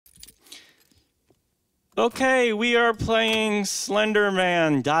Okay, we are playing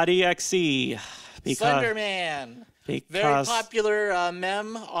Slenderman.exe. Slenderman. Very popular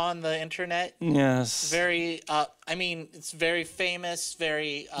meme on the internet. Yes. Very, I mean, it's very famous.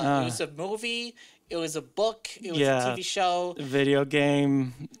 Very, it was a movie. It was a book. It was a TV show. Video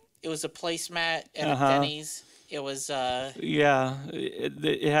game. It was a placemat at a Denny's. It was, yeah,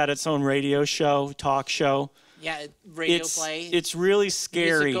 it had its own radio show, talk show. Yeah, radio play. It's really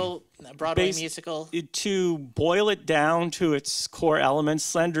scary. Musical, Broadway musical. To boil it down to its core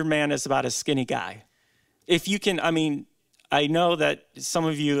elements, Slenderman is about a skinny guy. If you can, I mean, I know that some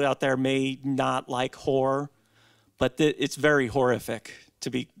of you out there may not like horror, but it's very horrific, to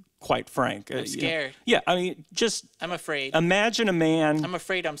be quite frank. I'm scared. Yeah, I mean, just... I'm afraid. Imagine a man... I'm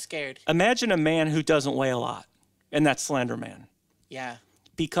afraid I'm scared. Imagine a man who doesn't weigh a lot, and that's Slenderman. Yeah.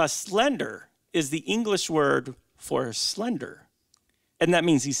 Because slender is the English word for slender, and that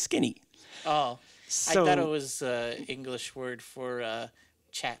means he's skinny. Oh, so, I thought it was English word for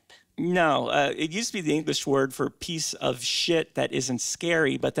chap. No, it used to be the English word for piece of shit that isn't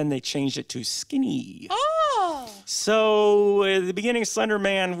scary, but then they changed it to skinny. Oh! So at the beginning of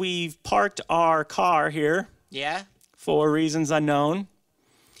Slenderman, we've parked our car here. Yeah? For reasons unknown.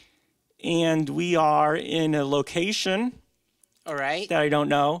 And we are in a location. All right. That I don't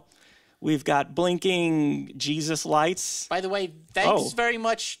know. We've got blinking Jesus lights. By the way, thanks very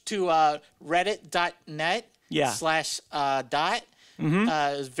much to reddit.net /dot.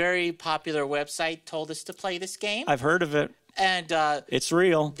 It's a very popular website. Told us to play this game. I've heard of it. And it's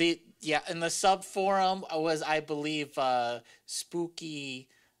real. And the sub forum was, I believe, spooky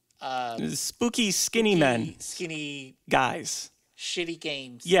skinny men. Skinny guys. Shitty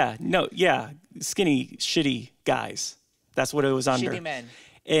games. Yeah, no, yeah. Skinny, shitty guys. That's what it was under. Shitty men.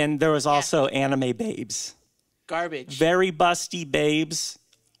 And there was also anime babes. Garbage. Very busty babes.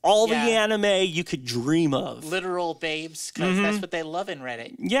 All the anime you could dream of. Literal babes, because that's what they love in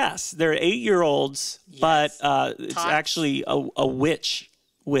Reddit. Yes, they're 8-year-olds, but it's actually a witch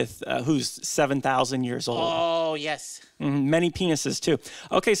with who's 7,000 years old. Oh, yes. Many penises, too.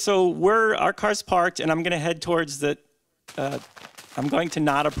 Okay, so our car's parked, and I'm going to head towards the... I'm going to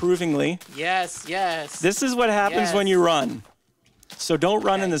nod approvingly. Yes, yes. This is what happens when you run. So don't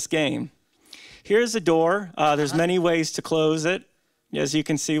run in this game. Here's a door. There's many ways to close it, as you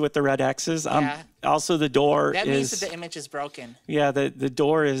can see with the red X's. Also, the door that means that the image is broken. Yeah, the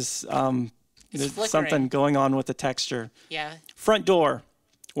door is... there's something going on with the texture. Yeah. Front door.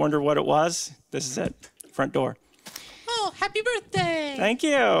 Wonder what it was? This is it. Front door. Oh, happy birthday! Thank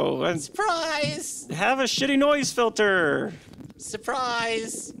you. Surprise! Have a shitty noise filter.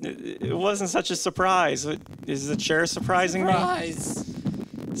 Surprise! It wasn't such a surprise. Is the chair surprising me?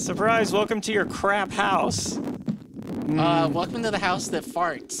 Surprise! Welcome to your crap house. Welcome to the house that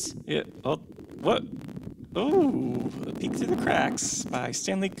farts. Yeah. Oh, what? Oh, A Peek Through the Cracks by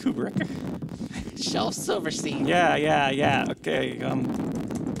Stanley Kubrick. Shelf Silverstein. Yeah. Okay.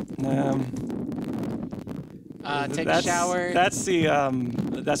 Take a shower. That's the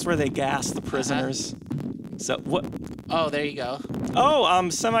that's where they gas the prisoners. So what? Oh, there you go. Oh,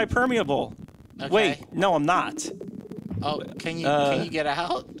 I'm semi-permeable. Okay. Wait, no, I'm not. Oh, can you get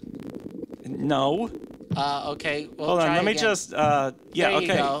out? No. Okay. Well, hold on. Let me again. just. Yeah. There okay. You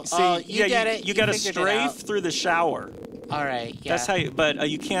go. See, you get it. You got to strafe through the shower. All right. Yeah. That's how you. But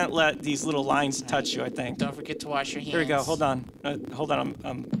you can't let these little lines touch you. I think. Don't forget to wash your hands. Here we go. Hold on. Hold on.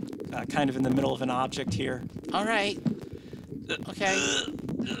 I'm kind of in the middle of an object here. All right. Okay.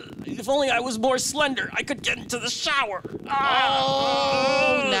 If only I was more slender, I could get into the shower.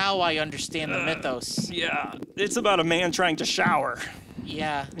 Oh, now I understand the mythos. Yeah, it's about a man trying to shower.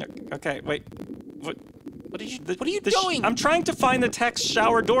 Yeah. Okay, wait. What are you doing? I'm trying to find the text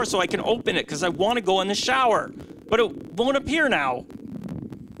shower door so I can open it because I want to go in the shower, but it won't appear now.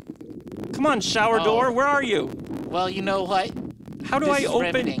 Come on, shower door, where are you? Well, you know what? How do I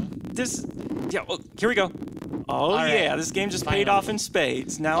open this? Yeah, here we go. Oh yeah, this game just paid off in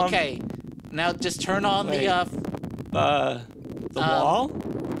spades. Now now just turn on the wall?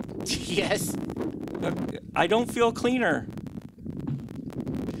 Yes. I don't feel cleaner.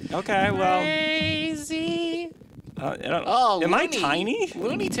 Okay, well. Crazy. Am I tiny?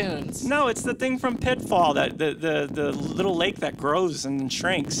 Looney Tunes. No, it's the thing from Pitfall, that the little lake that grows and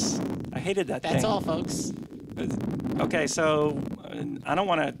shrinks. I hated that thing. That's all, folks. Okay, so I don't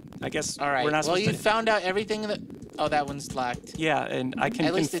want to. I guess all right. We're not supposed to. Well, you found out everything that. Oh, that one's locked. Yeah, and I can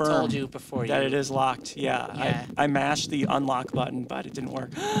At least confirm it told you before that it is locked. Yeah. I mashed the unlock button, but it didn't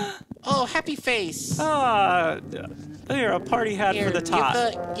work. Oh, happy face. Here, a party hat for the top.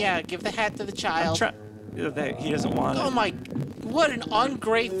 Give the hat to the child. He doesn't want it. Oh my! What an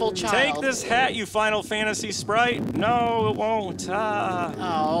ungrateful child. Take this hat, you Final Fantasy sprite. No, it won't.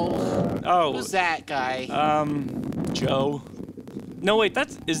 Oh. Who's that guy? Joe. No, wait,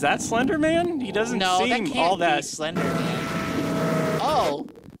 is that Slenderman? He doesn't seem all that. Be Slenderman. Oh.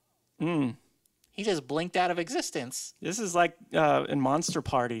 Hmm. He just blinked out of existence. This is like in Monster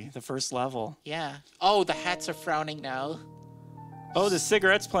Party, the first level. Yeah. Oh, the hats are frowning now. Oh, the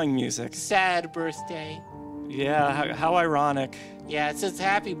cigarette's playing music. Sad birthday. Yeah, how ironic. Yeah, it says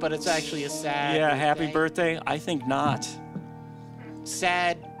happy, but it's actually a sad Yeah, birthday. happy birthday? I think not.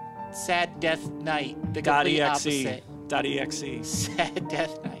 Sad death night. The complete opposite. .exe. Sad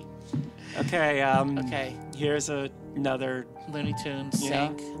death night. Okay, Okay. Here's another Looney Tunes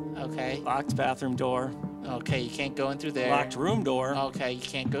sink. Okay. locked bathroom door. Okay, you can't go in through there. Locked room door. Okay, you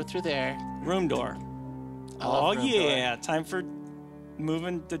can't go through there. Room door. I love room yeah, door. time for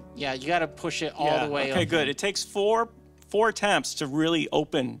moving the... Yeah, you gotta push it all the way Okay, open. good. It takes four attempts to really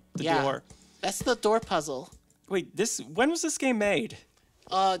open the door. That's the door puzzle. Wait, when was this game made?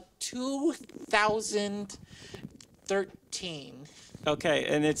 2013. Okay,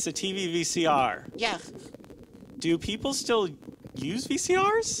 and it's a TV VCR. Yeah. Do people still use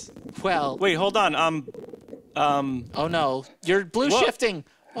VCRs? Well. Wait, hold on. Oh no, you're blue shifting.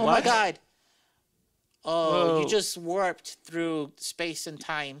 Oh my What? god. Oh, Whoa. you just warped through space and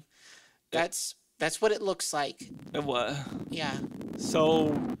time. That's what it looks like. What? Yeah.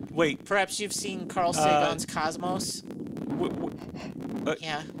 So, wait. Perhaps you've seen Carl Sagan's Cosmos.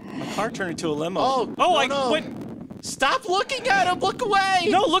 Yeah. My car turned into a limo. Oh, no. What? Stop looking at him. Look away.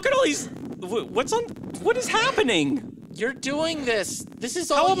 No, look at all these. What is happening? You're doing this. This is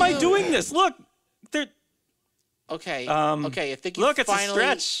all How am I doing this? Look. They're. Okay. Okay. I think you Look, finally... it's a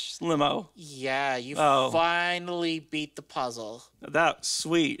stretch limo. Yeah, you Oh. finally beat the puzzle. That's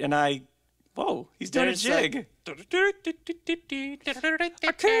sweet. And whoa, he's done a jig. I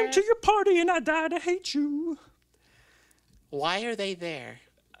came to your party and I died to hate you. Why are they there?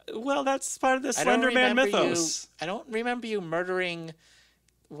 Well, that's part of the Slenderman mythos. I don't remember you murdering.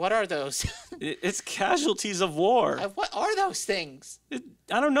 What are those? It's casualties of war. What are those things?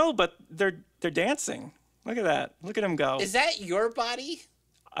 I don't know, but they're dancing. Look at that. Look at him go. Is that your body?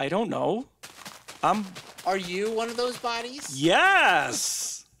 I don't know. Are you one of those bodies?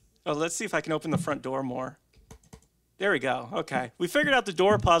 Yes! Oh, let's see if I can open the front door more. There we go. Okay. We figured out the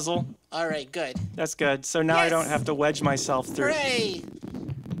door puzzle. All right, good. That's good. So now I don't have to wedge myself through. Hooray!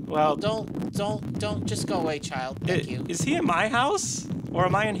 Well, don't just go away, child. Thank you. Is he in my house? Or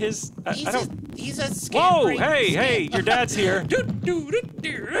am I in his... He's a Whoa! scampering Hey, your dad's here.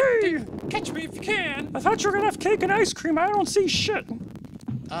 Catch me if you can. I thought you were gonna have cake and ice cream. I don't see shit.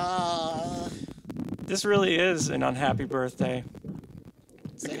 This really is an unhappy birthday.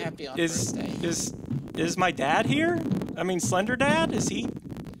 It's a happy birthday. Is my dad here? I mean, Slender Dad? Is he...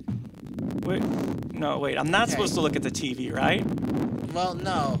 Wait, no, wait. I'm not supposed to look at the TV, right? Well,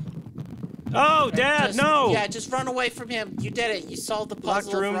 no. Oh, Dad, no! Yeah, just run away from him. You did it. You solved the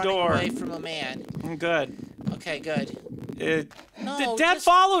puzzle Locked room of running door. away from a man. I'm good. Okay, good. No, Dad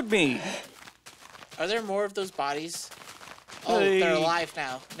followed me! Are there more of those bodies? Oh, Hey. they're alive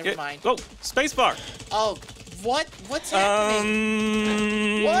now. Never mind. Oh, spacebar. Oh, what's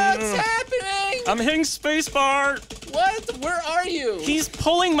happening? What's happening? I'm hitting spacebar. What? Where are you? He's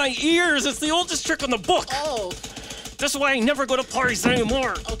pulling my ears. It's the oldest trick on the book. Oh. That's why I never go to parties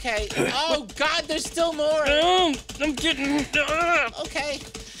anymore. Okay. Oh, God, there's still more. I'm getting... Okay.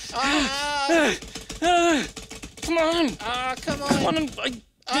 Come on. Come on. Come on.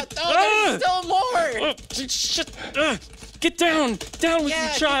 There's still more. Shit. Get down. Down with you,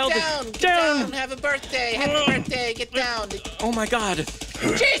 child. Get down. Have a birthday. Happy birthday. Get down. Oh, my God.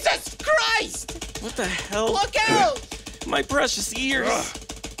 Jesus Christ. What the hell? Look out. My precious ears.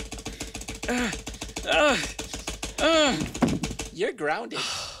 You're grounded.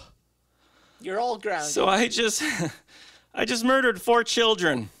 You're all grounded. So I just murdered 4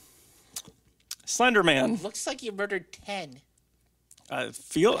 children. Slenderman. Looks like you murdered 10. I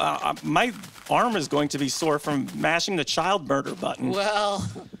feel my arm is going to be sore from mashing the child murder button. Well,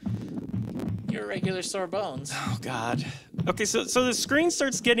 you're regular sore bones. Oh God. Okay, so the screen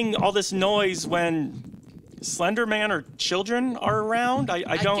starts getting all this noise when Slenderman or children are around.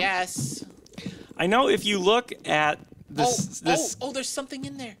 I don't. I guess. I know if you look at this. Oh, there's something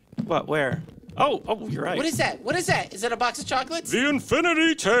in there. What? Where? Oh, you're right. What is that? What is that? Is that a box of chocolates? The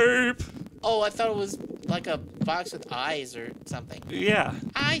infinity tape. Oh, I thought it was like a box with eyes or something. Yeah.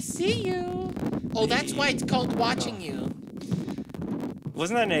 I see you. Oh, that's why it's called Watching You.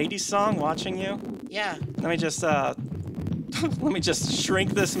 Wasn't that an 80s song, Watching You? Yeah. Let me just let me just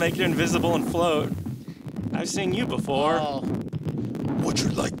shrink this, make it invisible, and float. I've seen you before. Oh. Would you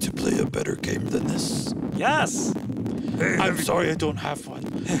like to play a better game than this? Yes. Hey, I'm sorry, I don't have one.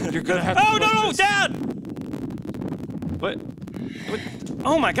 You're gonna have to. Oh, no, this. Dad! What?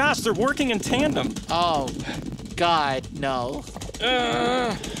 Oh my gosh, they're working in tandem. Oh, God, no.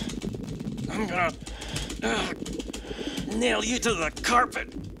 I'm gonna nail you to the carpet,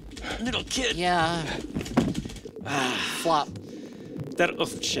 little kid. Yeah. Flop. Oh,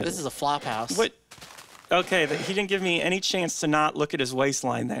 shit. This is a flop house. What? Okay, he didn't give me any chance to not look at his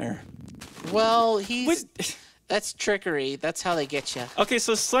waistline there. Well, he's... What? That's trickery. That's how they get you. Okay,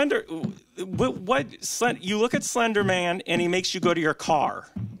 so you look at Slender Man and he makes you go to your car.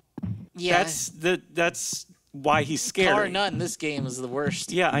 Yeah. That's why he's scary. Car nut in this game is the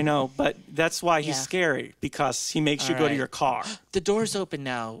worst. Yeah, I know, but that's why he's scary, because he makes you go to your car. The door's open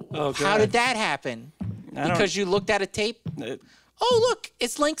now. Oh, how good. did that happen? Because you looked at a tape? Oh, look,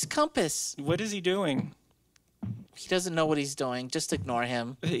 it's Link's compass. What is he doing? He doesn't know what he's doing. Just ignore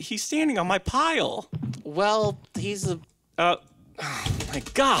him. He's standing on my pile. Well, he's a... Oh, my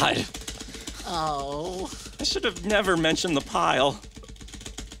God. Oh. I should have never mentioned the pile.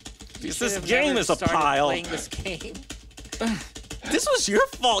 Because this game is a started pile. Playing this game. This was your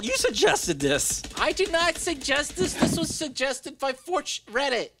fault. You suggested this. I did not suggest this. This was suggested by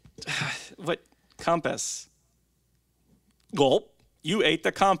Reddit. What? Compass. Gulp. You ate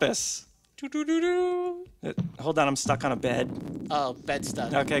the compass. Hold on, I'm stuck on a bed. Oh, bed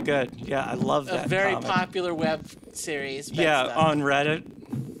stuff. Okay, good. Yeah, I love that. A very comic. popular web series. Yeah, Stuff. on Reddit.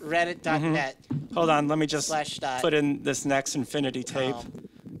 Reddit.net. Hold on, let me just /dot. put in this next infinity tape.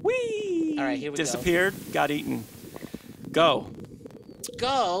 Whee! All right, here we go. Disappeared, got eaten. Go.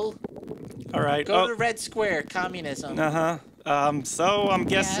 Go. All right. Go to Red Square, communism. So I'm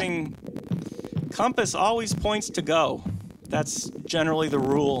guessing compass always points to go. That's generally the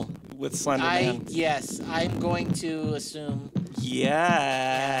rule with Slenderman. Yes, I'm going to assume.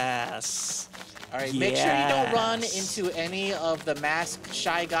 Yes. All right, make sure you don't run into any of the masked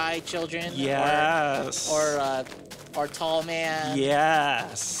Shy Guy children. Yes. Or Tall Man.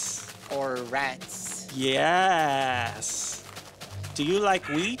 Yes. Or rats. Yes. Do you like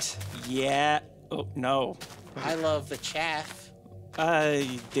wheat? Yeah. Oh, no. I love the chaff.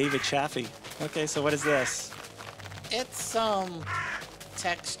 David Chaffee. Okay, so what is this? It's some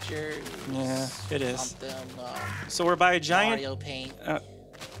textures. Yeah, it is. Something, So we're by a giant... Mario Paint.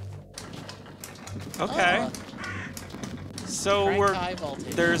 Okay. So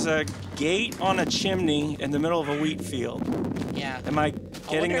there's a gate on a chimney in the middle of a wheat field. Yeah. Am I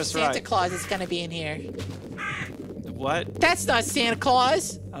getting this right? Santa Claus is gonna be in here. What? That's not Santa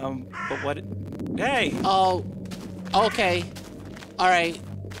Claus. But what? Hey. Oh. Okay. All right.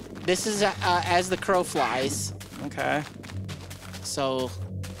 This is As the Crow Flies. Okay. So.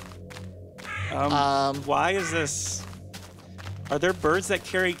 Why is this? Are there birds that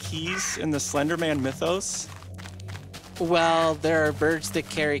carry keys in the Slenderman mythos? Well, there are birds that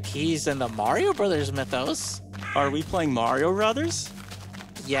carry keys in the Mario Brothers mythos. Are we playing Mario Brothers?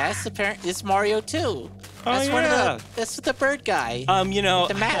 Yes, apparently it's Mario 2. That's yeah. one of that's the bird guy. You know,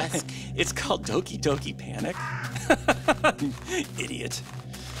 the mask. It's called Doki Doki Panic. Idiot.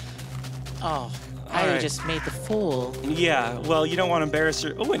 Oh, I just made the fool. Yeah, well, you don't want to embarrass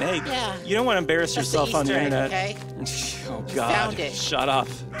your... Oh, an egg. Yeah. You don't want to embarrass yourself on the internet. Okay? Oh, God. Found it. Shut up.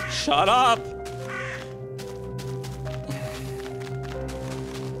 Shut up.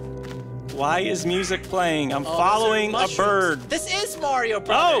 Why is music playing? I'm following a bird. This is Mario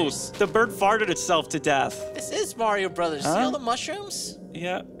Brothers. Oh, the bird farted itself to death. This is Mario Brothers. See all the mushrooms?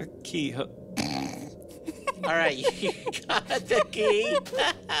 Yeah, a key. All right, you got the key.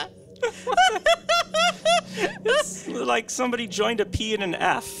 It's like somebody joined a P and an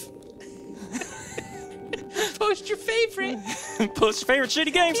F. Post your favorite. Post your favorite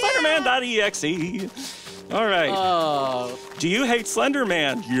shitty game, Slenderman.exe. All right. Oh. Do you hate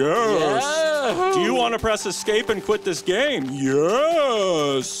Slenderman? Yes. Yeah. Do you want to press escape and quit this game?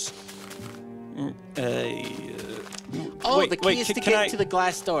 Yes. The key is to get to the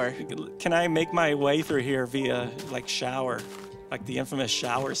glass door. Can I make my way through here via, like, shower? Like the infamous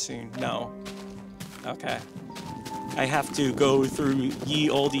shower scene? No. Okay. I have to go through ye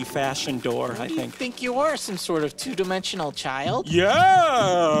olde fashioned door, I think. You think you are some sort of two-dimensional child?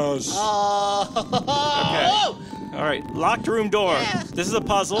 Yes! Oh! Okay. All right, locked room door. Yeah. This is a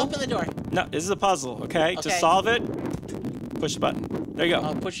puzzle. Open the door. No, this is a puzzle, okay? To solve it, push the button. There you go.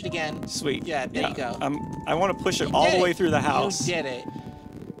 I'll push it again. Sweet. Yeah, there you go. I want to push it all the way through the house. You did it.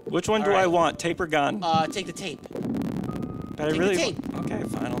 Which one do I want, tape or gun? Take the tape. But take the tape. Okay,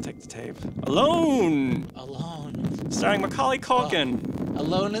 fine, I'll take the tape. Alone! Alone. Starring Macaulay Culkin.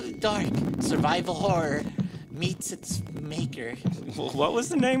 Alone in the dark. Survival horror. meets its maker. What was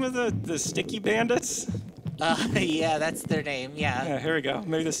the name of the Sticky Bandits? Yeah, that's their name. Yeah. Yeah, here we go.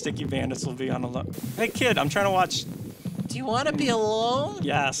 Maybe the Sticky Bandits will be on alone. Hey, kid, I'm trying to watch. Do you want to be alone?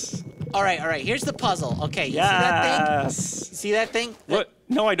 Yes. All right. Here's the puzzle. Okay, you Yes. see that thing? What?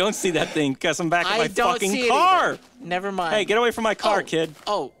 No, I don't see that thing because I'm back in my don't fucking see it car. either. Never mind. Hey, get away from my car, kid.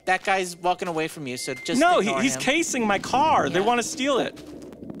 Oh, that guy's walking away from you, so just No, ignore he's him. casing my car. They Yeah. want to steal it.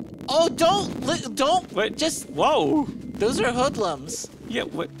 Oh, don't. Wait. Just. Whoa. Those are hoodlums. Yeah.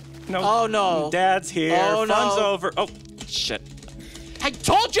 What? No. Oh no. Dad's here. Oh, no. Fun's over. Oh, shit. I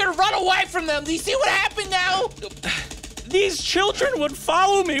told you to run away from them. Do you see what happened now? These children would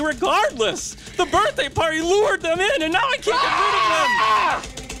follow me regardless. The birthday party lured them in, and now I can't get rid of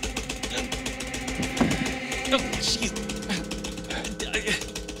them. Oh, jeez.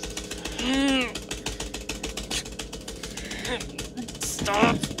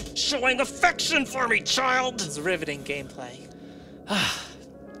 Stop showing affection for me, child. It's riveting gameplay.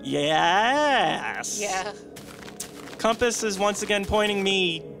 Yes. Yeah. Compass is once again pointing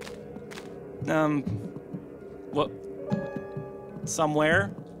me, what?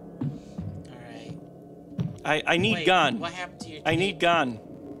 Somewhere. All right. I need Wait, gun. What happened to your? I need gun.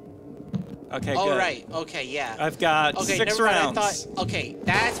 Okay, Oh good. right. Okay. Yeah. I've got Okay. 6 never mind. rounds. I thought. Okay,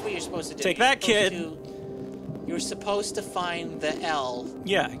 that's what you're supposed to do. Take You're that, supposed kid. You're supposed to find the L.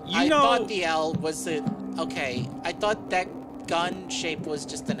 Yeah, I you know. thought the L was the. Okay, I thought that gun shape was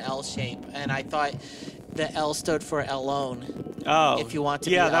just an L shape, and I thought the L stood for alone. Oh, if you want to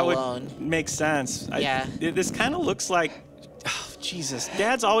yeah, be that alone. would make sense. Yeah. This kind of looks like, oh, Jesus,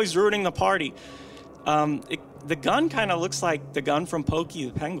 Dad's always ruining the party. The gun kind of looks like the gun from Pokey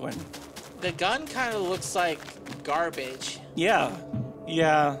the Penguin. The gun kind of looks like garbage. Yeah,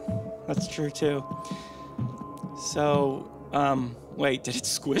 that's true too. So, wait, did it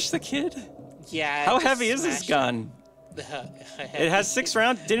squish the kid? Yeah. How just heavy is this smashed gun? It has 6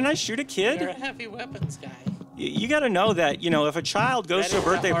 rounds. Didn't I shoot a You're a kid? heavy weapons guy. You got to know that, if a child goes to a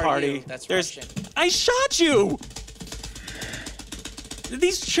birthday party, That's there's. Russian. I shot you!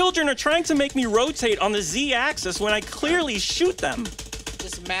 These children are trying to make me rotate on the Z-axis when I clearly shoot them.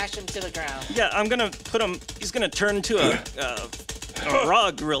 Just mash him to the ground. Yeah, I'm gonna put him. He's gonna turn into a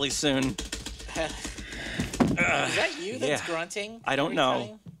rug really soon. Is that you that's yeah. grunting? I don't every know,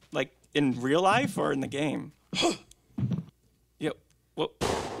 time? like in real life or in the game. Yep. Whoa.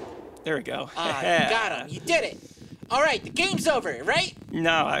 There we go. Ah, you got him. You did it. All right, the game's over, right?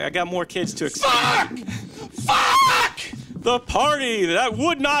 No, I got more kids to expect. Fuck! The party that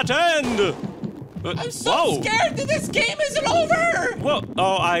would not end. I'm so scared that this game isn't over. Whoa!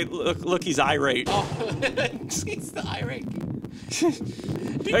 Oh, look. He's irate. Oh, he's the irate.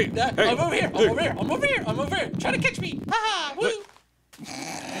 Hey, I'm over here. I'm over here. Try to catch me. Ha! Woo!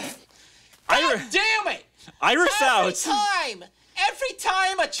 God damn it! Iris out. Every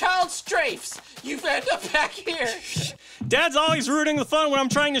time a child strafes, you end up back here. Dad's always ruining the fun when I'm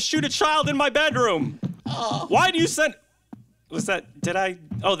trying to shoot a child in my bedroom. Oh. Why do you send? Was that? Did I?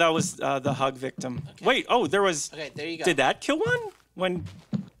 Oh, that was the hug victim. Okay. Wait. Oh, there was. Okay, there you go. Did that kill one? When?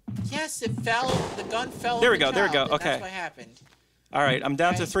 Yes, it fell. The gun fell. There on we the go, there we child, go, and okay. That's what happened. All right, I'm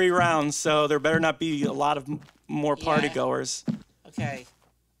down to Okay. 3 rounds, so there better not be a lot of more party goers. Okay.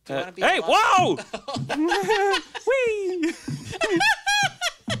 Do you wanna be Hey! alone? Whoa! Whee!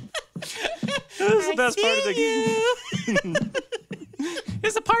 This is the best part of the game.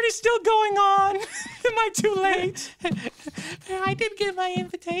 Is the party still going on? Am I too late? I didn't get my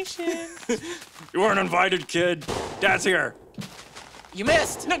invitation. You weren't invited, kid. Dad's here. You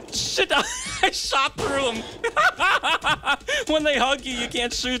missed. No, shit, I shot through them. When they hug you, you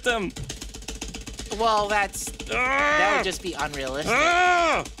can't shoot them. Well, that would just be unrealistic.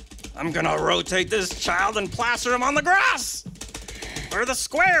 I'm gonna rotate this child and plaster him on the grass. Or the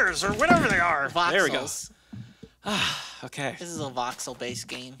squares, or whatever they are. Voxels. There we go. Okay. This is a voxel-based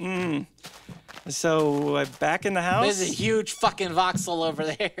game. So, back in the house? There's a huge fucking voxel over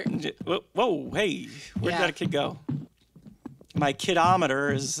there. Whoa, hey, where'd Yeah. that kid go? My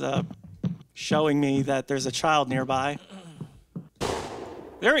kidometer is showing me that there's a child nearby.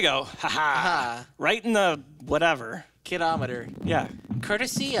 There we go. Aha. Right in the whatever. Kidometer. Yeah.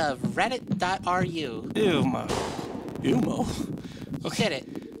 Courtesy of reddit.ru. Umo. You did it.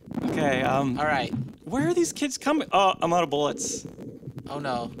 Okay, All right. where are these kids coming? Oh, I'm out of bullets. Oh,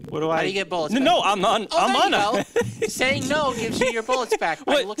 no. What do I? How do you get bullets No, back? no, I'm on. Oh, I'm there on. you go. Saying no gives you your bullets back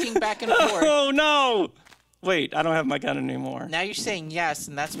by What? looking back and forth. Oh no! Wait, I don't have my gun anymore. Now you're saying yes,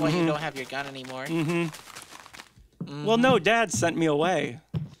 and that's why you don't have your gun anymore. Well, no, Dad sent me away.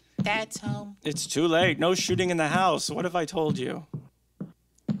 Dad's home. It's too late. No shooting in the house. What have I told you?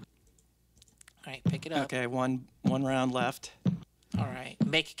 All right, pick it up. Okay, one round left. All right,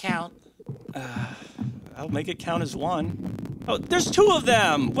 make it count. I'll make it count as one. Oh, there's 2 of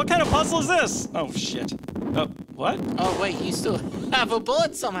them! What kind of puzzle is this? Oh, shit. Oh, what? Oh, wait, you still have a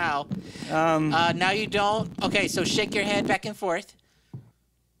bullet somehow. Now you don't. Okay, so shake your head back and forth.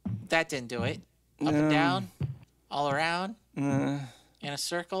 That didn't do it. Up and down, all around, in a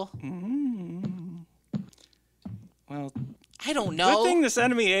circle. Well, I don't know. good thing this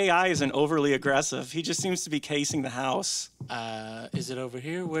enemy AI isn't overly aggressive. He just seems to be casing the house. Is it over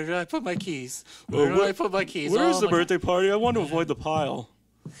here? Where did I put my keys? Where did I put my keys? Where's the birthday party? I want to avoid the pile.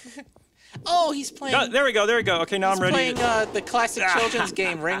 Oh, he's playing. Oh, there we go. There we go. Okay, now I'm ready. He's playing the classic children's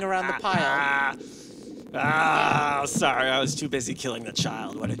game, Ring Around the Pile. Sorry. I was too busy killing the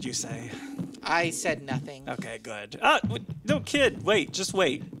child. What did you say? I said nothing. Okay, good. No, kid. Wait. Just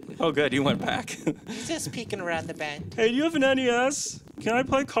wait. Oh, good. You went back. He's just peeking around the bend. Hey, do you have an NES? Can I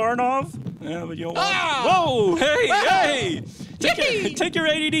play Karnov? Yeah, but you don't want... Ah! Whoa! Hey! Whoa! Hey! Take your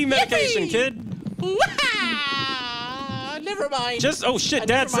ADD medication, kid. Never mind. Just... Oh, shit.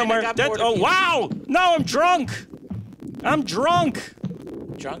 Dad's Never mind, somewhere. I got bored of Oh, you. wow! No, I'm drunk! I'm drunk!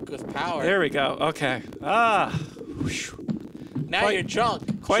 Drunk with power. There we go. Okay. Whew. Now you're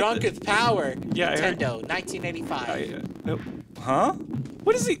drunk. quite Drunk the- with power. Yeah, I heard- Nintendo, 1985. Huh?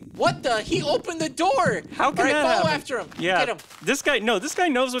 What is he... What the? He opened the door. How can All right, that follow happen? after him. Yeah. Get him. This guy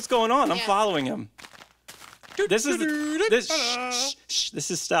knows what's going on. I'm Yeah. following him. This is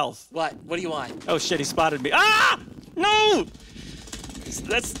this is stealth. What? What do you want? Oh shit, he spotted me. Ah! No!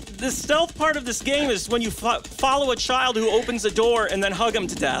 That's the stealth part of this game is when you follow a child who opens a door and then hug him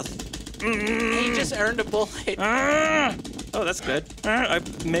to death. He just earned a bullet. Ah! Oh, that's good.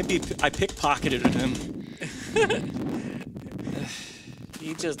 Maybe I pickpocketed him.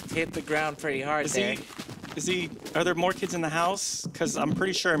 You just hit the ground pretty hard there. Are there more kids in the house? Because I'm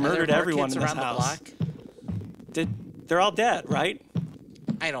pretty sure I Are there murdered more everyone kids in this around house. the block? They're all dead, right?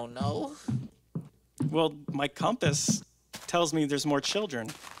 I don't know. Well, my compass tells me there's more children.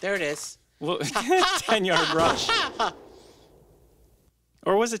 There it is. Well, 10-yard rush.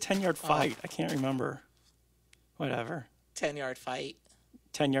 Or was it 10-yard fight? I can't remember. Whatever. 10-yard fight.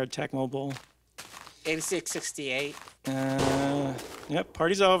 10-yard Tech Mobile. 86-68. Yep,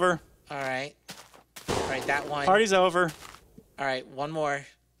 party's over. All right. All right, that one. Party's over. All right, one more.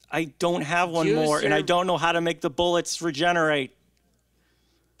 I don't have one Use more, and your- I don't know how to make the bullets regenerate.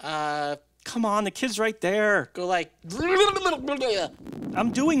 Come on, the kid's right there. Go like.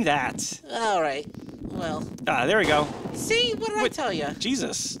 I'm doing that. All right. Well. There we go. See, what did I tell you?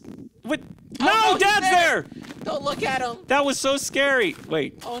 Jesus. What? Oh, No, he's Dad's there! Don't look at him. That was so scary.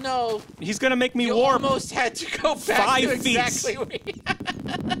 Wait, Oh no. he's gonna make me You warp. almost had to go back 5 to feet. exactly where you...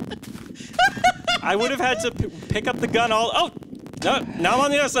 I would have had to pick up the gun all... Oh! No, now I'm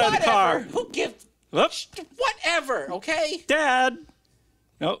on the other side of the car. Who gives... Whoops. Whatever, okay? Dad!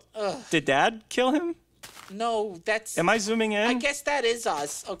 No. Did Dad kill him? No, that's... Am I zooming in? I guess that is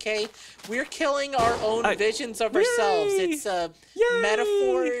us, okay? We're killing our own visions of Yay! ourselves. It's a Yay!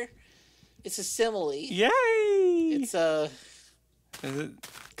 metaphor. It's a simile. Yay! It's a...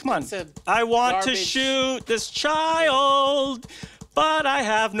 Come on. It's a I want to garbage- shoot this child, but I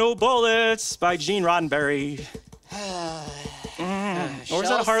have no bullets by Gene Roddenberry. Or was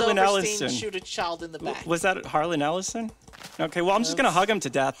that Harlan Ellison? Shoot a child in the back. Was that Harlan Ellison? Okay, well, I'm just going to hug him to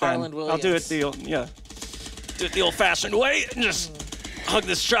death then. Harlan I'll do it Williams. do it the old-fashioned way and just hug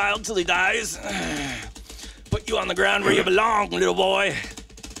this child till he dies. Put you on the ground where you belong, little boy.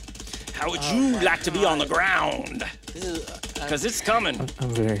 How would you like to be on the ground? Because it's coming. I'm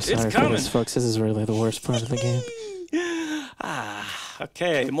very sorry for coming. this, folks. This is really the worst part of the game.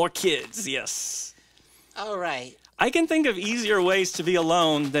 Okay, more kids, yes. All right. I can think of easier ways to be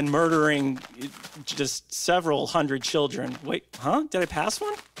alone than murdering just several hundred children. Wait, huh? Did I pass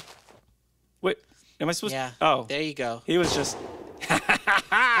one? Wait, am I supposed Yeah. to? Oh, There you go. he was just...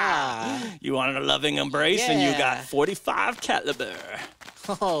 You wanted a loving embrace and you Yeah. got 45 caliber.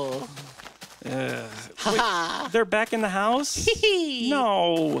 Oh. They're back in the house?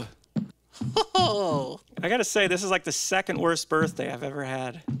 No. Oh. I gotta say, this is like the second worst birthday I've ever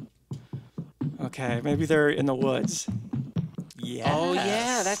had. Okay, maybe they're in the woods. Yes. Oh,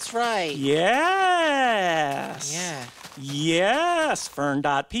 yeah, that's right. Yes. Yeah. Yes.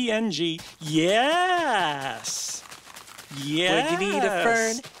 Fern.png. Yes. Yes. When you need a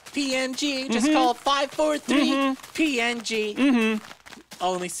Fern PNG, just call 543 PNG.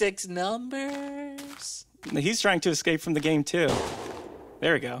 Only 6 numbers. He's trying to escape from the game too.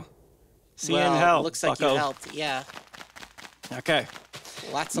 There we go. See you Well, in hell. looks like bucko. you helped. Yeah. Okay.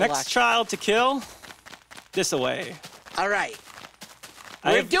 Lots of Next luck. child to kill. This away. All right.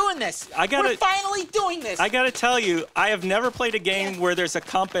 We're doing this. We're finally doing this. I gotta tell you, I have never played a game where there's a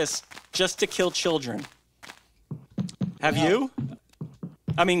compass just to kill children. Have you?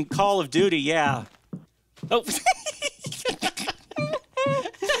 I mean, Call of Duty, yeah. Oh.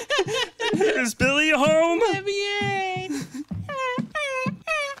 Is Billy home?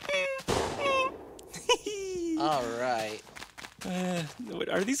 All right.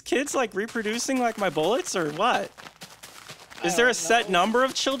 Are these kids like reproducing like my bullets or what? Is there a set number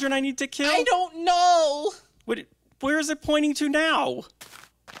of children I need to kill? I don't know. Where is it pointing to now?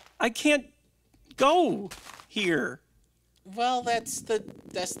 I can't go here. Well, that's the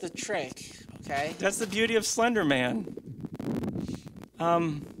trick, okay? That's the beauty of Slenderman.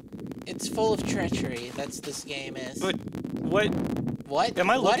 It's full of treachery. That's this game is. But what? What? Am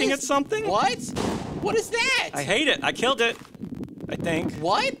I looking at something? What? What is that? I hate it. I killed it. I think.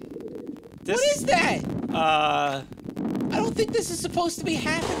 What? This, what is that? I don't think this is supposed to be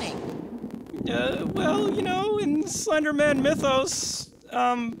happening. Well, you know, in Slenderman mythos,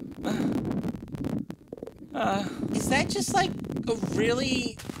 is that just like a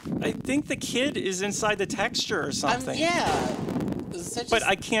really... I think the kid is inside the texture or something. Yeah. But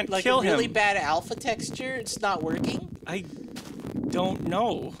I can't like kill a really him. bad alpha texture? It's not working? I don't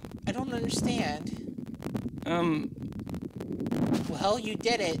know. I don't understand. Well, you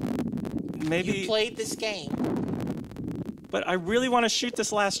did it. Maybe... You played this game. But I really want to shoot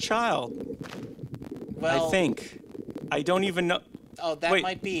this last child. Well... I think. I don't even know... Oh, that Wait.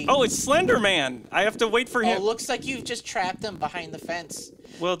 might be... Oh, it's Slenderman! I have to wait for him... Oh, looks like you've just trapped him behind the fence.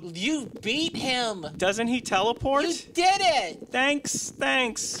 Well... You beat him! Doesn't he teleport? You did it! Thanks.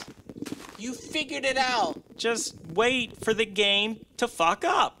 You figured it out. Just wait for the game to fuck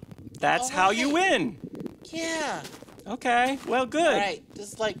up. That's how you win. Yeah. Okay, well, good. All right,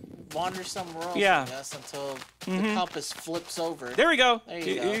 just like wander somewhere else, Yeah. I guess, until the compass flips over. There we go. There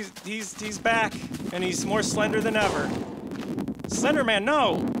you go. He's back, and he's more slender than ever. Slenderman,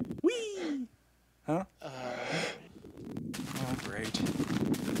 no! Whee! Huh? Oh, great.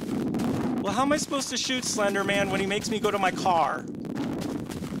 Well, how am I supposed to shoot Slenderman when he makes me go to my car?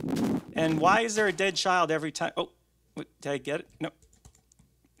 And why is there a dead child every time? Oh, did I get it? No.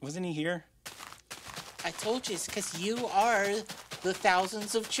 Wasn't he here? I told you, it's because you are the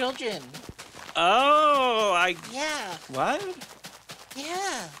thousands of children. Oh, Yeah. What?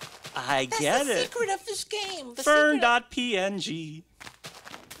 Yeah. I get That's it. the secret of this game. Fern.png.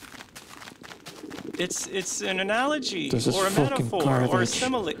 It's an analogy This is or a fucking metaphor or a garbage.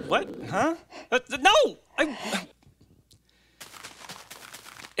 simile. What? Huh? No!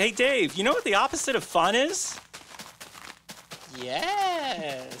 Hey, Dave, you know what the opposite of fun is?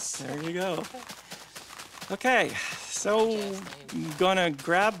 Yes. There you go. Okay, so I'm gonna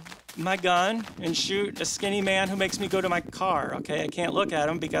grab my gun and shoot a skinny man who makes me go to my car. Okay, I can't look at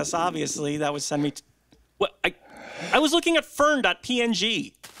him because obviously that would send me to... What? I was looking at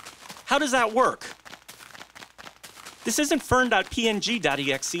fern.png. How does that work? This isn't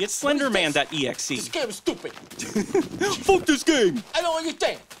fern.png.exe, it's slenderman.exe. This game is stupid. Fuck this game! I don't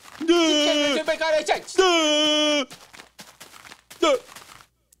understand. This game doesn't make any sense.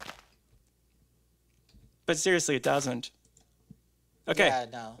 But seriously, it doesn't. Okay. Yeah,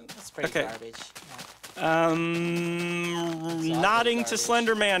 no, that's pretty garbage. Nodding to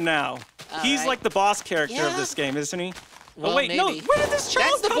Slenderman now. He's like the boss character of this game, isn't he? Well, oh wait, no. maybe. Where did this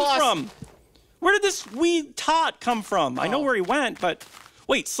child come from? Where did this wee tot come from? I know where he went, but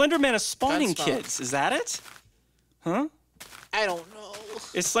wait, Slenderman is spawning kids. Is that it? Huh? I don't know.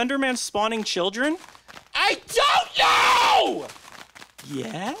 Is Slenderman spawning children? I don't know!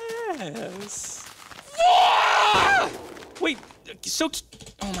 Yes. Wait, so...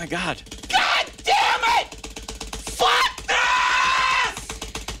 Oh my god. God damn it! Fuck this!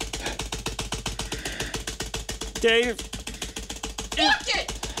 Dave. Fuck it!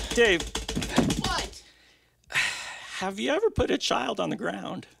 Dave. What? Have you ever put a child on the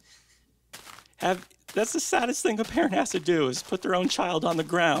ground? That's the saddest thing a parent has to do is put their own child on the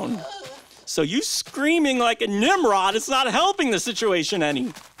ground. So you screaming like a Nimrod is not helping the situation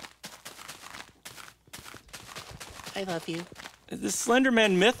any. I love you. The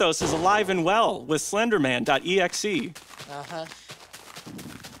Slenderman mythos is alive and well with Slenderman.exe. Uh-huh.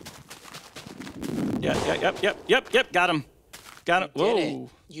 Yep, got him. Got him. You did Whoa. it.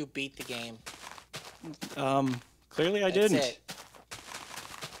 You beat the game. Clearly I That's didn't. it.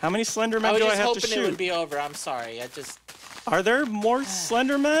 How many Slendermen do I have to I was just hoping it would shoot? be over. I'm sorry. Are there more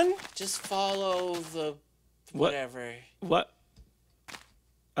Slendermen? Just follow the whatever. What?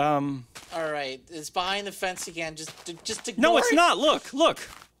 All right, it's behind the fence again. Just ignore it. No, it's not. Look.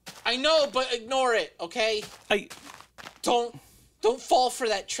 I know, but ignore it, okay? I Don't Don't fall for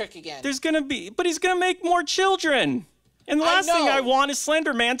that trick again. There's gonna be, but he's gonna make more children. And the last thing I want is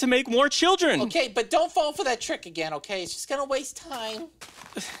Slenderman to make more children. Okay, but don't fall for that trick again, okay? It's just gonna waste time.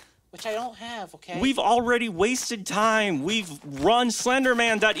 Which I don't have, okay? We've already wasted time. We've run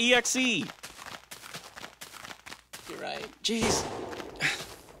Slenderman.exe. You're right. Jeez.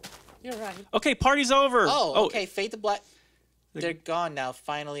 You're right. Okay, party's over. Oh, okay, fade to black. They're gone now.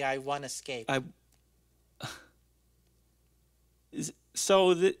 Finally, I won escape.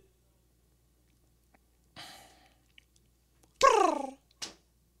 So the...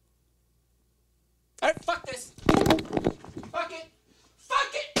 Alright, fuck this. Fuck it.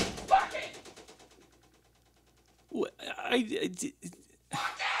 Fuck it. Fuck it. Fuck it.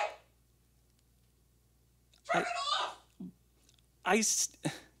 Turn it off.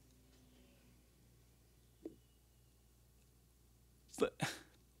 But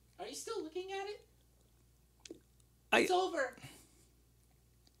Are you still looking at it? I... It's over.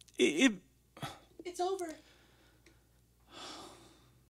 It... It's over.